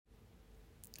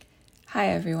Hi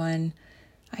everyone,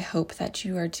 I hope that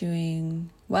you are doing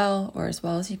well or as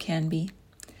well as you can be.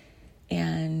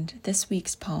 And this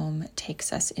week's poem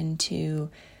takes us into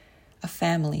a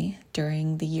family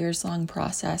during the years-long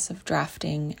process of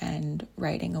drafting and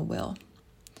writing a will,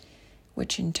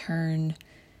 which in turn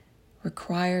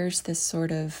requires this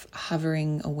sort of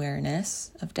hovering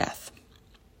awareness of death.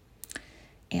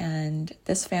 And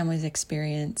this family's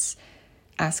experience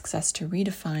asks us to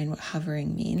redefine what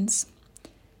hovering means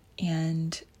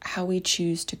and how we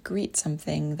choose to greet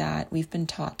something that we've been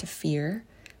taught to fear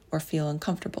or feel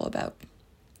uncomfortable about.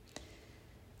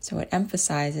 So it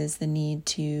emphasizes the need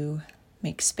to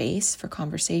make space for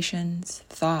conversations,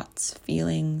 thoughts,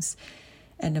 feelings,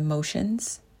 and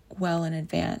emotions well in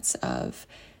advance of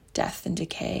death and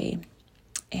decay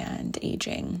and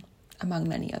aging, among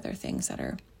many other things that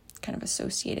are kind of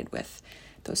associated with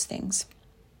those things.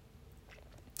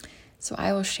 So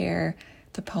I will share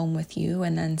the poem with you,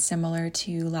 and then similar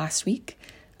to last week,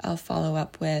 I'll follow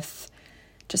up with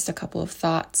just a couple of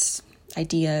thoughts,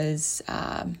 ideas,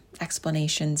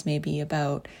 explanations maybe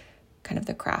about kind of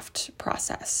the craft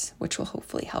process, which will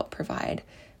hopefully help provide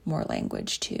more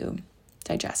language to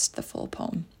digest the full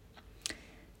poem.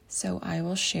 So I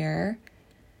will share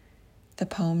the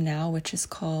poem now, which is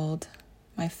called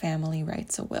My Family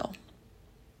Writes a Will.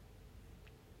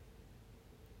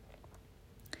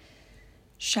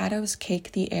 Shadows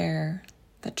cake the air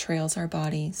that trails our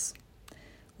bodies,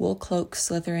 wool cloaks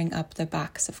slithering up the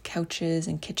backs of couches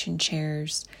and kitchen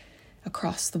chairs,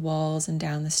 across the walls and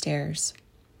down the stairs.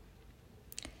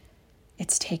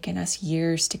 It's taken us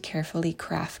years to carefully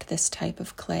craft this type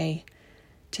of clay,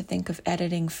 to think of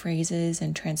editing phrases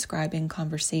and transcribing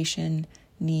conversation,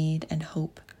 need, and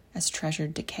hope as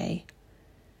treasured decay,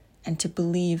 and to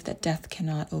believe that death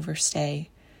cannot overstay,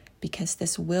 because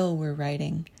this will we're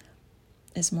writing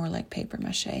is more like paper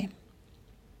mache.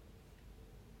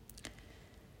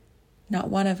 Not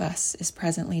one of us is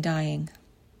presently dying.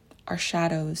 Our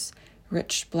shadows,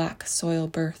 rich black soil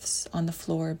births on the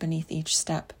floor beneath each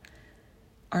step,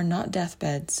 are not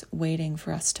deathbeds waiting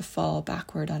for us to fall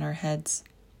backward on our heads.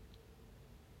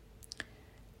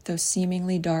 Those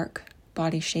seemingly dark,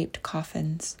 body-shaped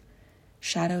coffins,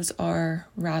 shadows are,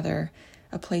 rather,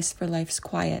 a place for life's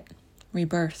quiet,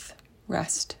 rebirth,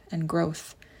 rest, and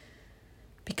growth.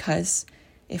 Because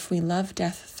if we love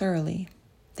death thoroughly,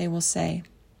 they will say,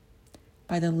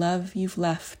 by the love you've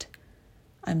left,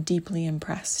 I'm deeply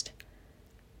impressed.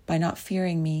 By not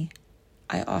fearing me,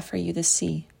 I offer you the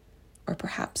sea, or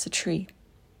perhaps a tree,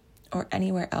 or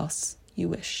anywhere else you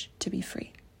wish to be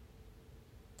free.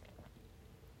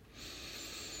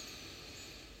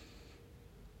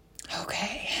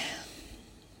 Okay.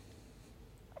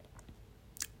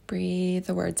 Breathe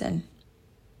the words in.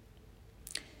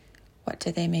 What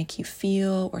did they make you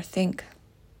feel or think?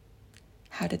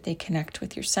 How did they connect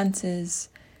with your senses?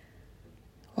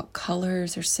 What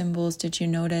colors or symbols did you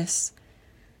notice?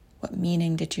 What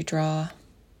meaning did you draw?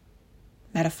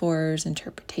 Metaphors,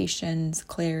 interpretations,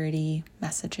 clarity,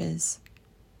 messages.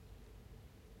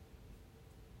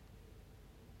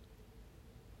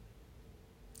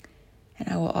 And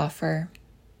I will offer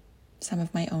some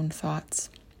of my own thoughts.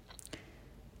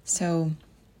 So,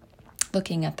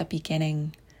 looking at the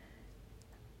beginning,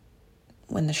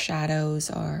 when the shadows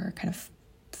are kind of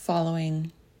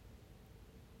following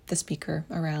the speaker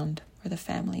around, or the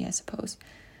family, I suppose.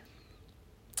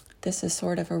 This is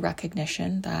sort of a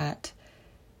recognition that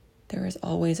there is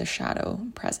always a shadow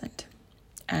present,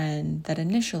 and that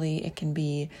initially it can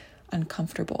be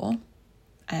uncomfortable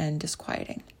and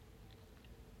disquieting.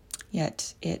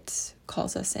 Yet it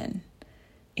calls us in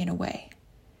a way.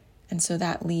 And so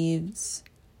that leads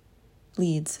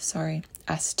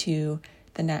us to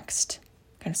the next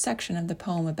kind of section of the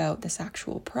poem about this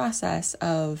actual process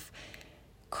of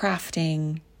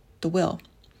crafting the will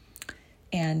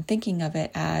and thinking of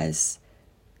it as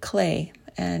clay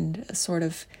and a sort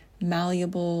of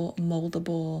malleable,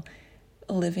 moldable,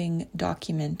 living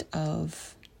document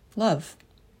of love,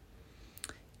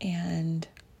 and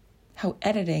how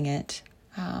editing it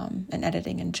and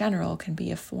editing in general can be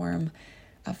a form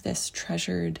of this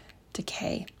treasured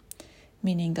decay.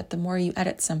 Meaning that the more you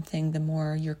edit something, the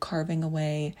more you're carving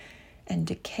away and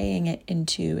decaying it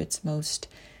into its most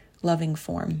loving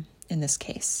form in this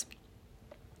case.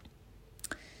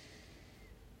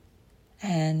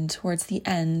 And towards the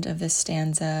end of this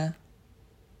stanza,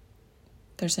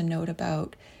 there's a note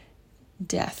about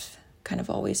death kind of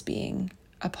always being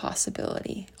a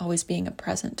possibility, always being a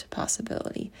present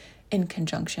possibility in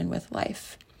conjunction with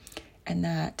life, and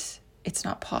that it's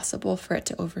not possible for it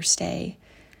to overstay,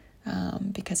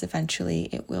 because eventually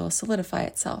it will solidify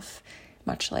itself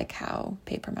much like how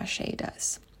paper mache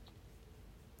does.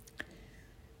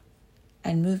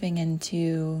 And moving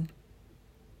into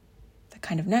the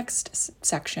kind of next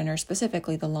section, or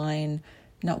specifically the line,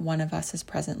 not one of us is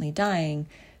presently dying,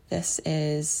 this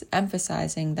is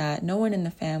emphasizing that no one in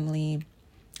the family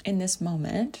in this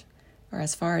moment, or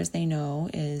as far as they know,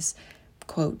 is,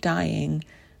 quote, dying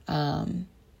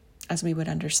as we would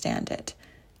understand it,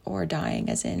 or dying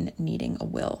as in needing a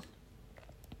will,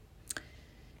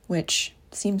 which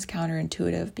seems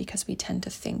counterintuitive because we tend to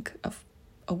think of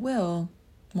a will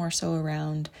more so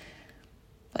around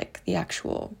like the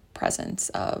actual presence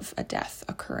of a death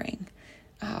occurring,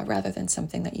 rather than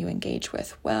something that you engage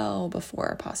with well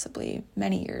before, possibly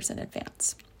many years in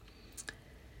advance.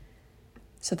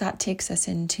 So that takes us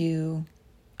into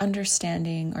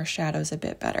understanding our shadows a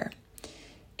bit better.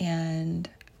 And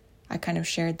I kind of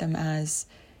shared them as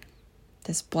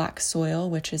this black soil,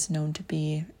 which is known to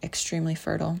be extremely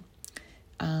fertile,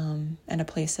 and a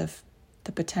place of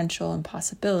the potential and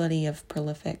possibility of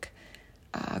prolific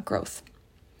growth.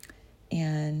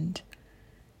 And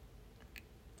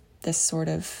this sort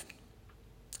of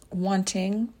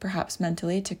wanting, perhaps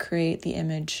mentally, to create the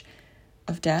image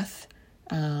of death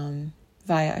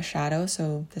via a shadow.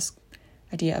 So this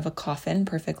idea of a coffin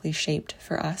perfectly shaped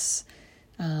for us,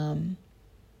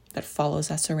 that follows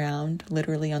us around,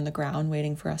 literally on the ground,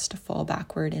 waiting for us to fall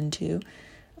backward into.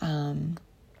 And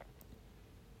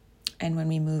when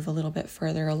we move a little bit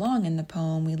further along in the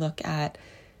poem, we look at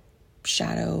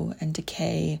shadow and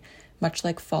decay, much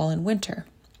like fall and winter,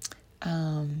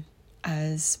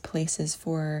 as places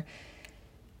for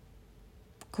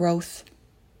growth,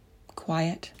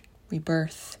 quiet,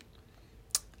 rebirth,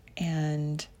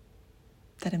 and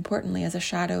that importantly, as a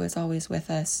shadow is always with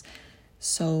us,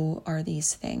 so are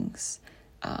these things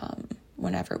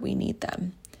whenever we need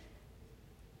them.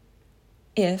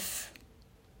 If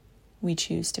we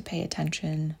choose to pay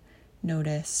attention,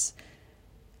 notice,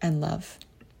 and love,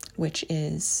 which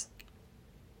is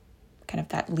kind of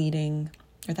that leading,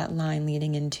 or that line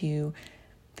leading into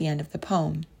the end of the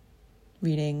poem,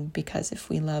 reading, because if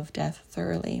we love death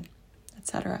thoroughly,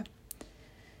 etc.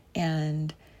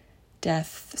 And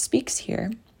death speaks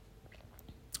here,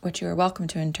 which you are welcome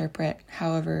to interpret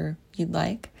however you'd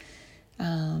like.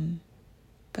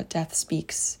 But death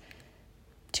speaks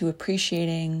to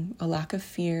appreciating a lack of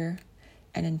fear,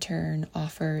 and in turn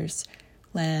offers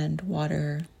land,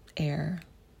 water, air,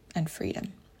 and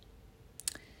freedom.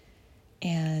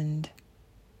 And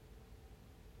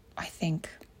I think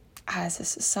as a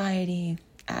society,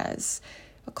 as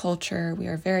a culture, we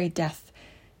are very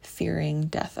death-fearing,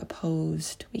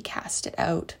 death-opposed. We cast it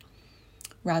out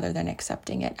rather than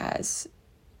accepting it as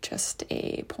just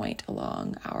a point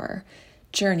along our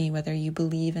journey, whether you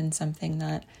believe in something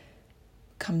that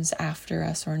comes after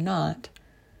us or not,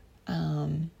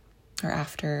 or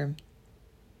after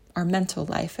our mental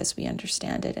life as we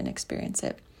understand it and experience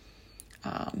it.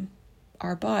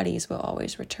 Our bodies will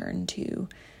always return to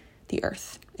the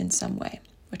earth in some way,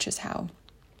 which is how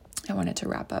I wanted to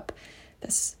wrap up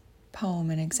this poem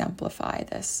and exemplify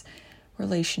this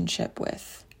relationship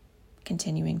with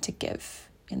continuing to give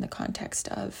in the context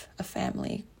of a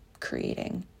family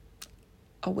creating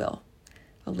a will,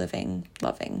 a living,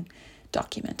 loving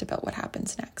document about what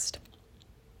happens next.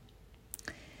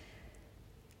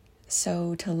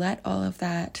 So to let all of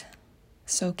that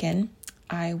soak in,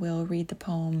 I will read the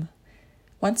poem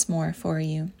once more for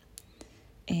you.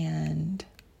 And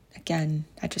again,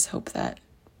 I just hope that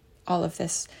all of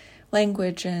this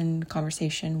language and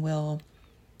conversation will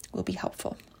be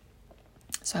helpful.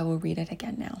 So I will read it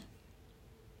again now.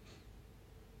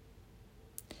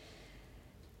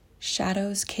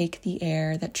 Shadows cake the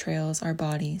air that trails our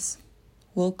bodies.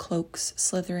 Wool cloaks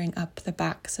slithering up the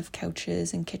backs of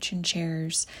couches and kitchen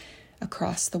chairs,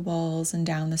 across the walls and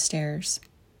down the stairs.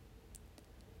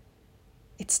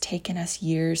 It's taken us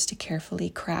years to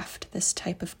carefully craft this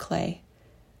type of clay,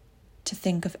 to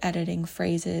think of editing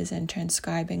phrases and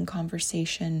transcribing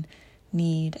conversation,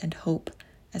 need, and hope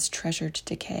as treasured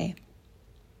decay.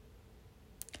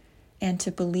 And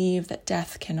to believe that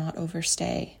death cannot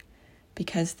overstay,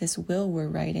 because this will we're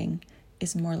writing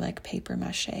is more like paper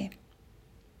mache.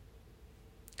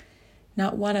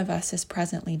 Not one of us is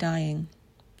presently dying.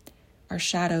 Our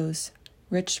shadows,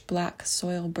 rich black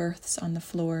soil births on the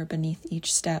floor beneath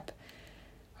each step,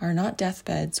 are not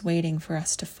deathbeds waiting for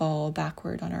us to fall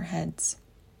backward on our heads.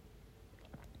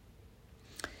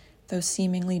 Those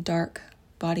seemingly dark,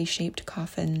 body-shaped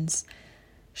coffins,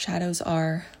 shadows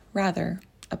are, rather,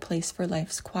 a place for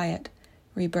life's quiet,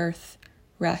 rebirth,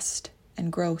 rest,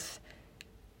 and growth,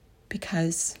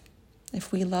 because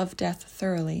if we love death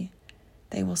thoroughly,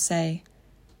 they will say,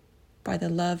 By the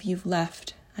love you've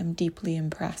left, I'm deeply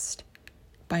impressed.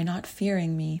 By not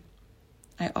fearing me,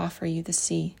 I offer you the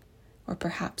sea, or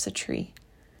perhaps a tree,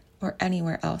 or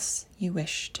anywhere else you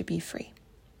wish to be free.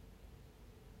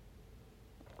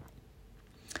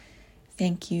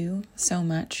 Thank you so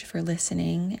much for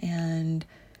listening and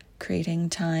creating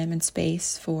time and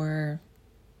space for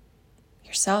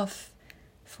yourself,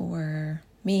 for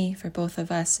me, for both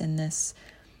of us in this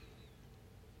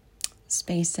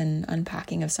space and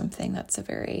unpacking of something that's a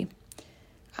very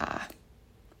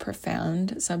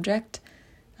profound subject.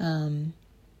 I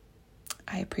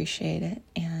appreciate it,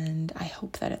 and I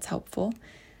hope that it's helpful.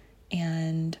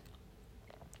 And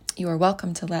you are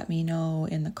welcome to let me know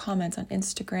in the comments on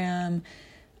Instagram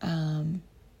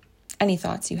any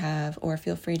thoughts you have, or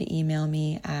feel free to email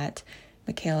me at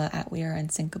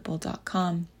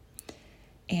michaela@weareunsinkable.com.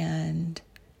 And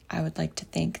I would like to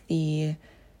thank the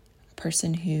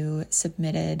person who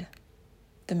submitted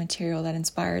the material that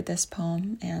inspired this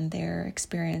poem and their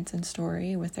experience and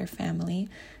story with their family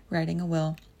writing a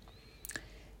will.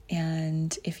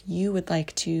 And if you would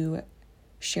like to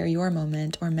share your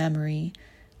moment or memory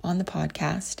on the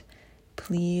podcast,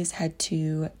 please head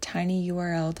to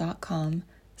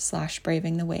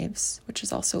tinyurl.com/bravingthewaves, which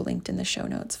is also linked in the show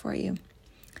notes for you.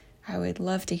 I would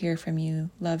love to hear from you,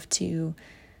 love to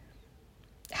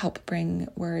help bring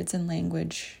words and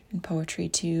language and poetry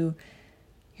to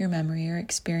your memory or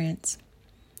experience.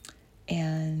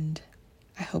 And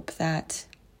I hope that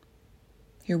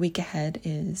your week ahead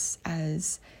is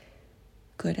as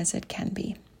good as it can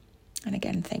be. And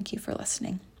again, thank you for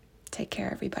listening. Take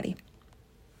care, everybody.